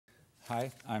Hi,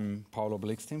 I'm Paulo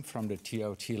Blikstein from the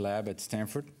TLT lab at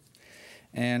Stanford.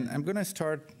 And I'm going to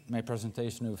start my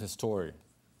presentation with a story.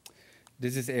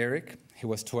 This is Eric. He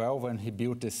was 12 when he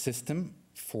built this system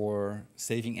for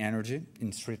saving energy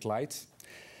in street lights.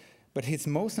 But his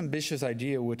most ambitious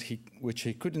idea, which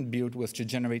he couldn't build, was to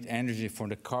generate energy from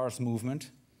the car's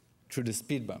movement through the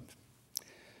speed bump.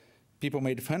 People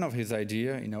made fun of his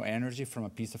idea, energy from a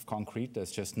piece of concrete,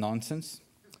 that's just nonsense.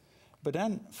 But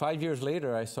then, 5 years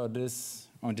later, I saw this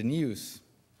on the news.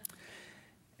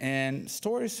 And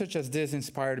stories such as this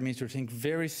inspired me to think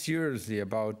very seriously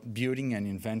about building and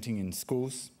inventing in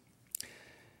schools.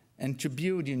 And to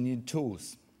build, you need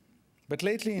tools. But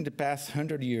lately, in the past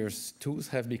 100 years, tools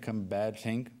have become a bad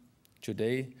thing.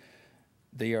 Today,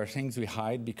 they are things we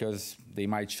hide because they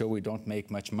might show we don't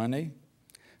make much money.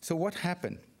 So what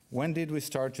happened? When did we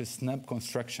start to snub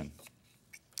construction?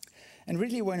 And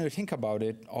really, when you think about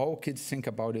it, all kids think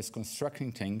about is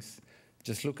constructing things.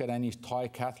 Just look at any toy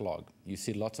catalog. You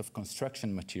see lots of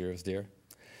construction materials there.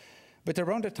 But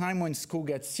around the time when school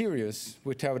gets serious,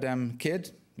 we tell them,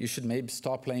 kid, you should maybe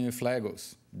stop playing with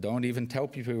Legos. Don't even tell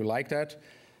people you like that.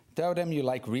 Tell them you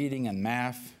like reading and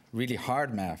math, really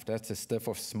hard math. That's the stuff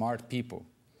of smart people.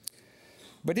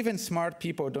 But even smart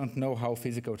people don't know how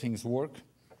physical things work.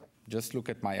 Just look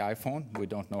at my iPhone. We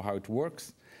don't know how it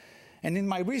works. And in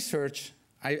my research,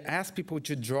 I asked people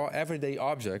to draw everyday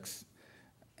objects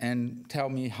and tell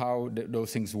me how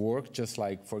those things work, just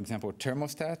like, for example,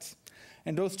 thermostats.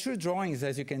 And those two drawings,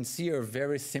 as you can see, are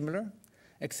very similar,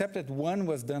 except that one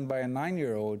was done by a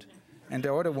 9-year-old, and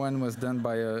the other one was done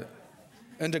by an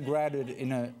undergraduate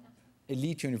in an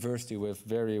elite university with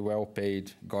very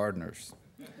well-paid gardeners.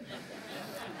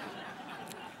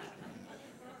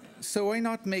 So why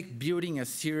not make building a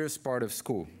serious part of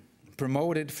school?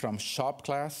 Promote it from shop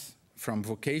class, from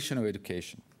vocational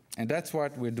education. And that's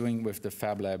what we're doing with the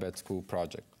Fab Lab at School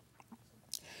project.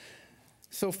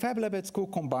 So Fab Lab at School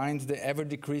combines the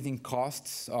ever-decreasing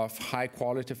costs of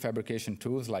high-quality fabrication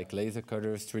tools like laser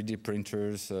cutters, 3D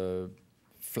printers,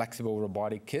 flexible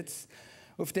robotic kits,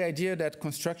 with the idea that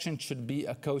construction should be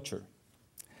a culture.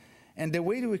 And the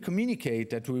way that we communicate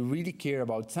that we really care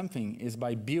about something is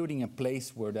by building a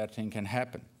place where that thing can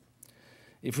happen.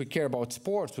 If we care about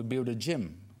sports, we build a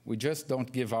gym. We just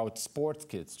don't give out sports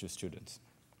kits to students.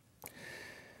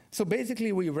 So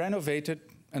basically, we renovated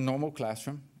a normal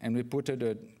classroom, and we put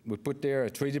there a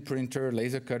 3D printer,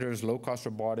 laser cutters, low-cost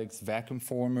robotics, vacuum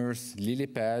formers, lily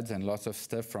pads, and lots of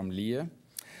stuff from LIA.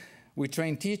 We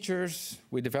trained teachers,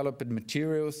 we developed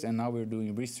materials, and now we're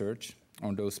doing research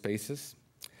on those spaces.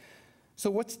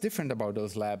 So what's different about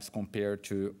those labs compared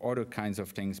to other kinds of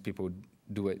things people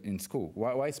do it in school?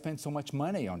 Why spend so much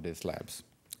money on these labs?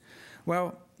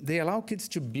 Well, they allow kids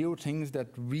to build things that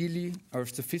really are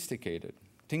sophisticated,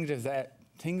 things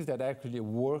that actually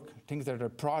work, things that are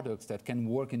products that can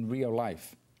work in real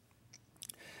life.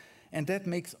 And that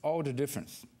makes all the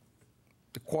difference.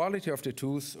 The quality of the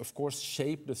tools, of course,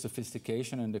 shape the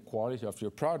sophistication and the quality of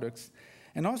your products,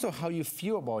 and also how you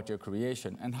feel about your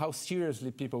creation and how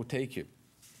seriously people take you.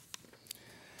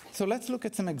 So let's look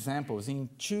at some examples in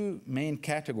two main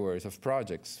categories of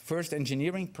projects. First,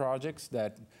 engineering projects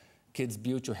that kids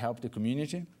build to help the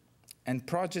community, and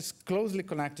projects closely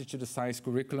connected to the science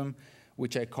curriculum,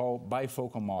 which I call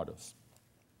Bifocal Models.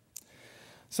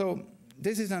 So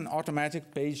this is an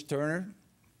automatic page turner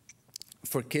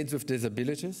for kids with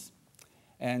disabilities.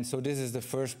 And so this is the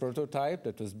first prototype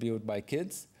that was built by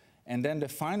kids. And then the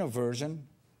final version,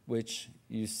 which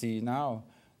you see now,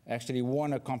 actually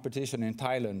won a competition in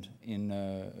Thailand, in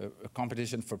a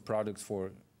competition for products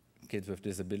for kids with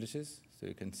disabilities. So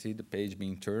you can see the page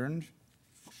being turned.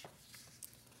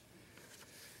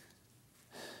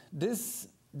 These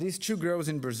two girls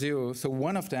in Brazil, so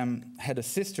one of them had a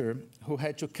sister who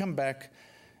had to come back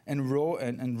and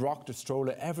rock the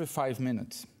stroller every 5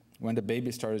 minutes. When the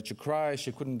baby started to cry,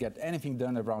 she couldn't get anything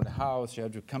done around the house. She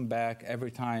had to come back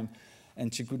every time,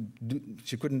 and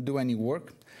she couldn't do any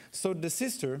work. So the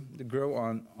sister, the girl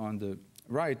on the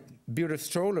right, built a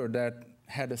stroller that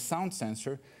had a sound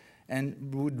sensor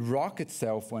and would rock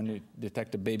itself when it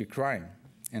detected the baby crying.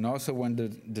 And also when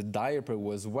the diaper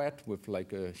was wet with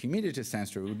like a humidity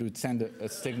sensor, it would send a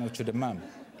signal to the mom.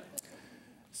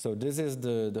 So this is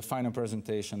the final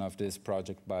presentation of this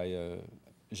project by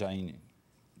Jaine.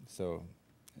 So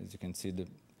as you can see,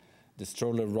 the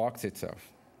stroller rocks itself.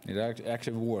 It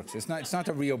actually works. It's not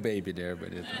a real baby there,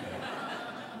 but it...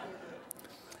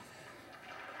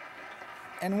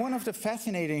 And one of the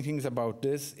fascinating things about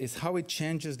this is how it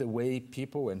changes the way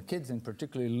people, and kids in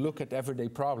particular, look at everyday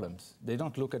problems. They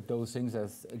don't look at those things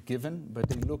as a given, but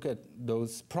they look at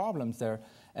those problems there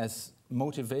as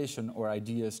motivation or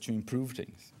ideas to improve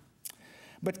things.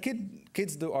 But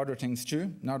kids do other things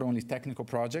too, not only technical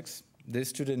projects. This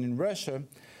student in Russia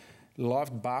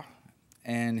loved Bach,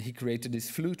 and he created this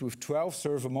flute with 12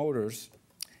 servo motors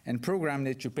and programmed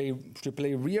it to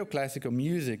play real classical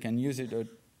music, and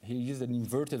he used an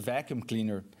inverted vacuum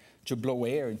cleaner to blow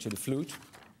air into the flute.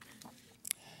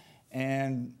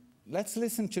 And let's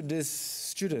listen to this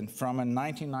student from a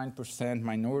 99%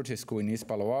 minority school in East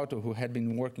Palo Alto who had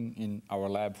been working in our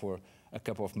lab for a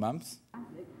couple of months.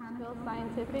 It kind of feels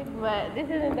scientific, but this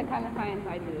isn't the kind of science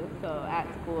I do at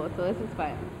school, so this is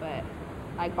fun. But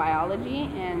like biology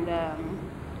and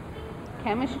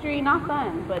chemistry, not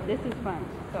fun, but this is fun.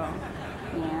 So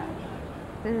yeah,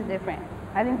 this is different.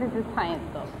 I think this is science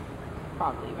though,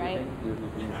 probably, right?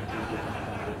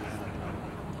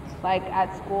 Like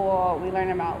at school, we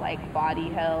learn about like body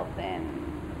health and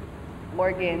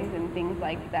organs and things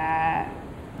like that.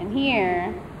 And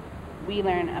here, we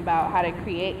learn about how to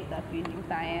create stuff using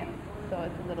science. So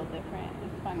it's a little different,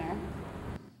 it's funner.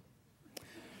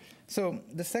 So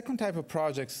the second type of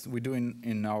projects we do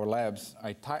in our labs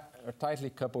are tightly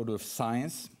coupled with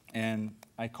science, and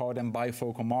I call them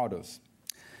bifocal models.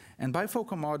 And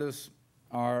bifocal models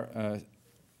are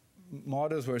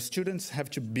models where students have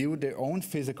to build their own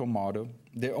physical model,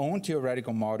 their own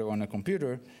theoretical model on a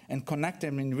computer, and connect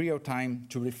them in real time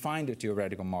to refine the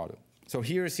theoretical model. So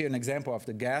here's an example of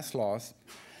the gas laws.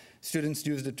 Students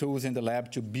use the tools in the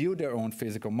lab to build their own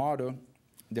physical model,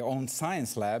 their own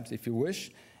science labs, if you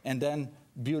wish, and then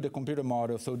build a computer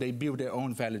model, so they build their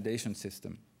own validation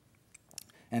system.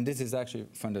 And this is actually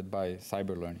funded by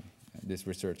cyber learning, this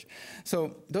research.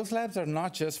 So those labs are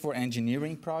not just for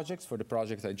engineering projects, for the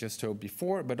projects I just told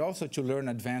before, but also to learn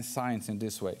advanced science in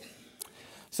this way.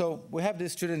 So we have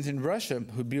these students in Russia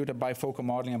who built a bifocal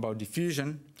modeling about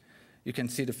diffusion. You can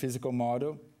see the physical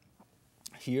model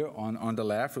here on the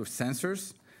left with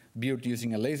sensors built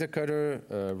using a laser cutter,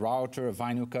 a router, a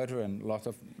vinyl cutter, and lots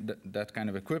of that kind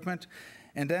of equipment.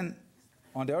 And then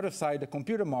on the other side, the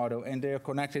computer model, and they are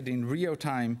connected in real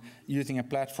time using a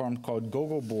platform called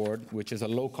GoGoBoard, which is a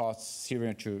low-cost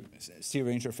serial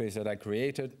interface that I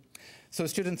created. So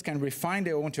students can refine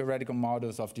their own theoretical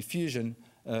models of diffusion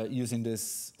using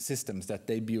these systems that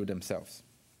they build themselves.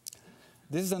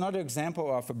 This is another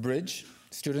example of a bridge.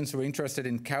 Students were interested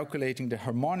in calculating the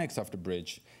harmonics of the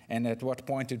bridge and at what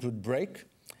point it would break.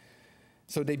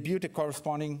 So they built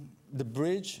the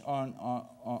bridge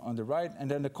on the right,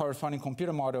 and then the corresponding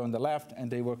computer model on the left,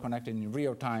 and they were connected in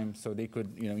real time, so they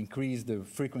could increase the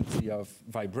frequency of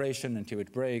vibration until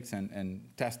it breaks and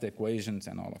test the equations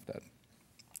and all of that.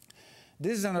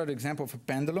 This is another example of a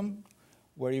pendulum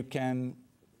where you can,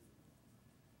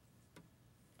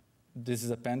 this is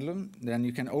a pendulum, then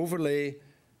you can overlay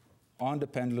on the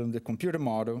pendulum the computer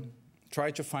model,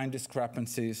 try to find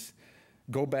discrepancies,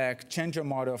 go back, change your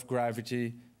model of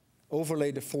gravity,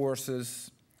 overlay the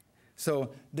forces.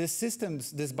 So these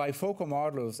systems, these bifocal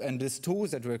models, and these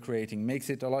tools that we're creating makes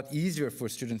it a lot easier for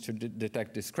students to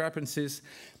detect discrepancies.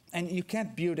 And you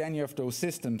can't build any of those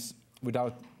systems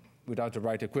without the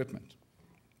right equipment.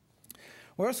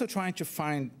 We're also trying to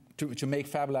make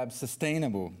FabLab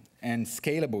sustainable and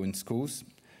scalable in schools.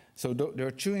 So there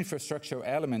are two infrastructural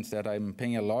elements that I'm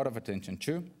paying a lot of attention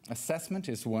to. Assessment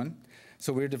is one.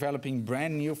 So we're developing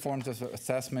brand new forms of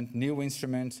assessment, new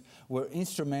instruments. We're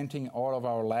instrumenting all of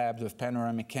our labs with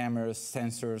panoramic cameras,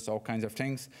 sensors, all kinds of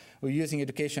things. We're using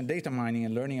education data mining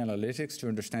and learning analytics to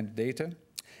understand the data.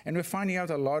 And we're finding out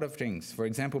a lot of things. For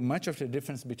example, much of the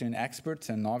difference between experts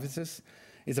and novices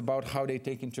is about how they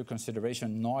take into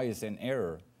consideration noise and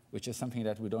error, which is something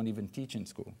that we don't even teach in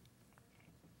school.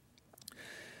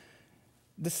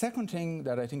 The second thing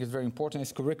that I think is very important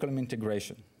is curriculum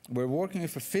integration. We're working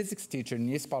with a physics teacher in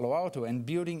East Palo Alto and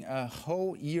building a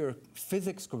whole year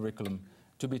physics curriculum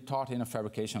to be taught in a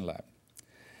fabrication lab.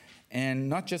 And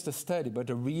not just a study, but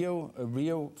a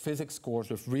real physics course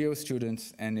with real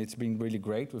students, and it's been really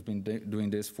great. We've been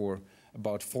doing this for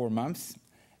about 4 months.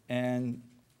 And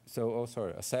so, oh,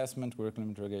 sorry, assessment, curriculum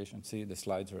integration. See, the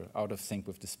slides are out of sync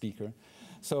with the speaker.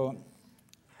 So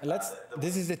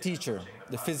this is the teacher,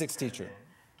 the physics teacher.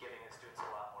 Giving the students a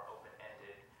lot more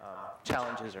open-ended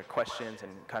challenges or questions,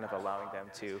 and kind of allowing them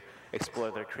to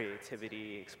explore their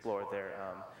creativity, explore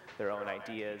their own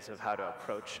ideas of how to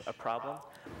approach a problem.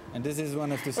 And this is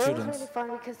one of the students. It was really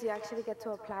fun because you actually get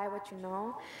to apply what you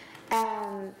know.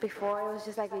 And before it was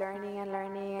just like learning and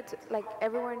learning. Like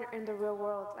everywhere in the real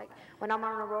world, like when I'm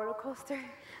on a roller coaster,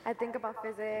 I think about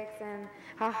physics and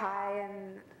how high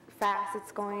and fast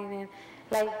it's going, and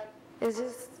like it's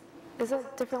a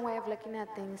different way of looking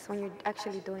at things when you're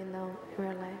actually doing them in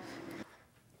real life.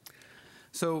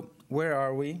 So where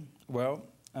are we? Well,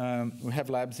 we have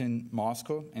labs in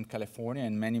Moscow and California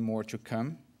and many more to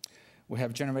come. We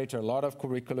have generated a lot of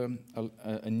curriculum,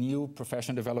 a new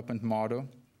professional development model.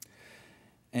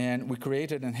 And we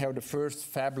created and held the first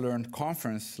Fab Learn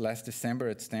conference last December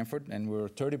at Stanford, and we were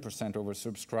 30%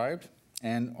 oversubscribed.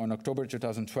 And on October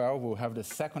 2012, we'll have the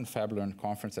second Fab Learn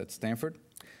conference at Stanford.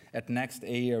 At next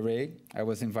AERA, I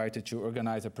was invited to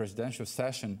organize a presidential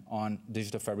session on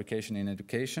digital fabrication in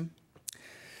education.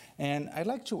 And I'd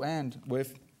like to end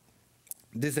with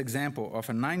this example of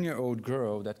a 9-year-old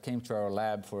girl that came to our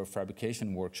lab for a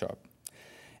fabrication workshop.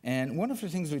 And one of the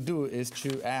things we do is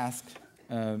to ask,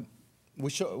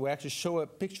 we actually show a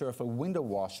picture of a window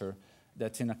washer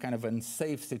that's in a kind of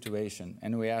unsafe situation.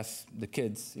 And we ask the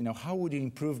kids, how would you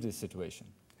improve this situation?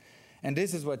 And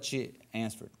this is what she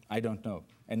answered: I don't know.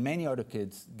 And many other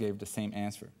kids gave the same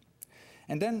answer.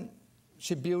 And then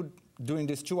she built, during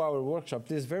this 2-hour workshop,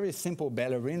 this very simple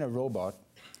ballerina robot.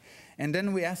 And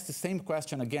then we asked the same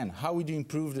question again: how would you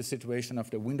improve the situation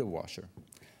of the window washer?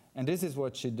 And this is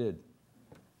what she did.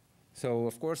 So,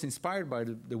 of course, inspired by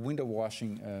the window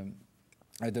washing,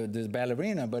 the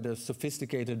ballerina, but a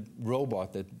sophisticated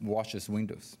robot that washes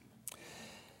windows.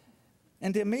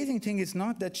 And the amazing thing is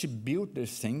not that she built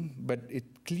this thing, but it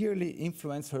clearly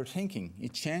influenced her thinking.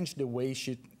 It changed the way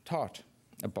she thought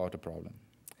about the problem.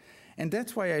 And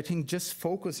that's why I think just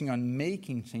focusing on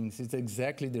making things is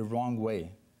exactly the wrong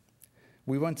way.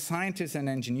 We want scientists and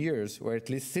engineers, or at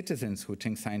least citizens who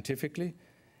think scientifically.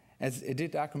 As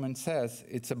Edith Ackerman says,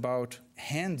 it's about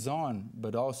hands-on,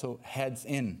 but also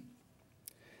heads-in.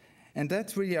 And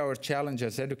that's really our challenge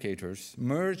as educators: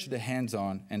 merge the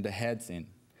hands-on and the heads-in,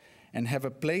 and have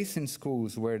a place in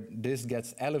schools where this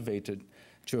gets elevated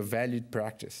to a valued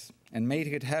practice, and make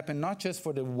it happen not just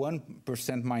for the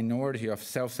 1% minority of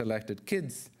self-selected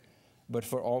kids, but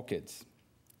for all kids.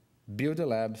 Build the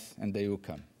labs, and they will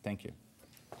come. Thank you.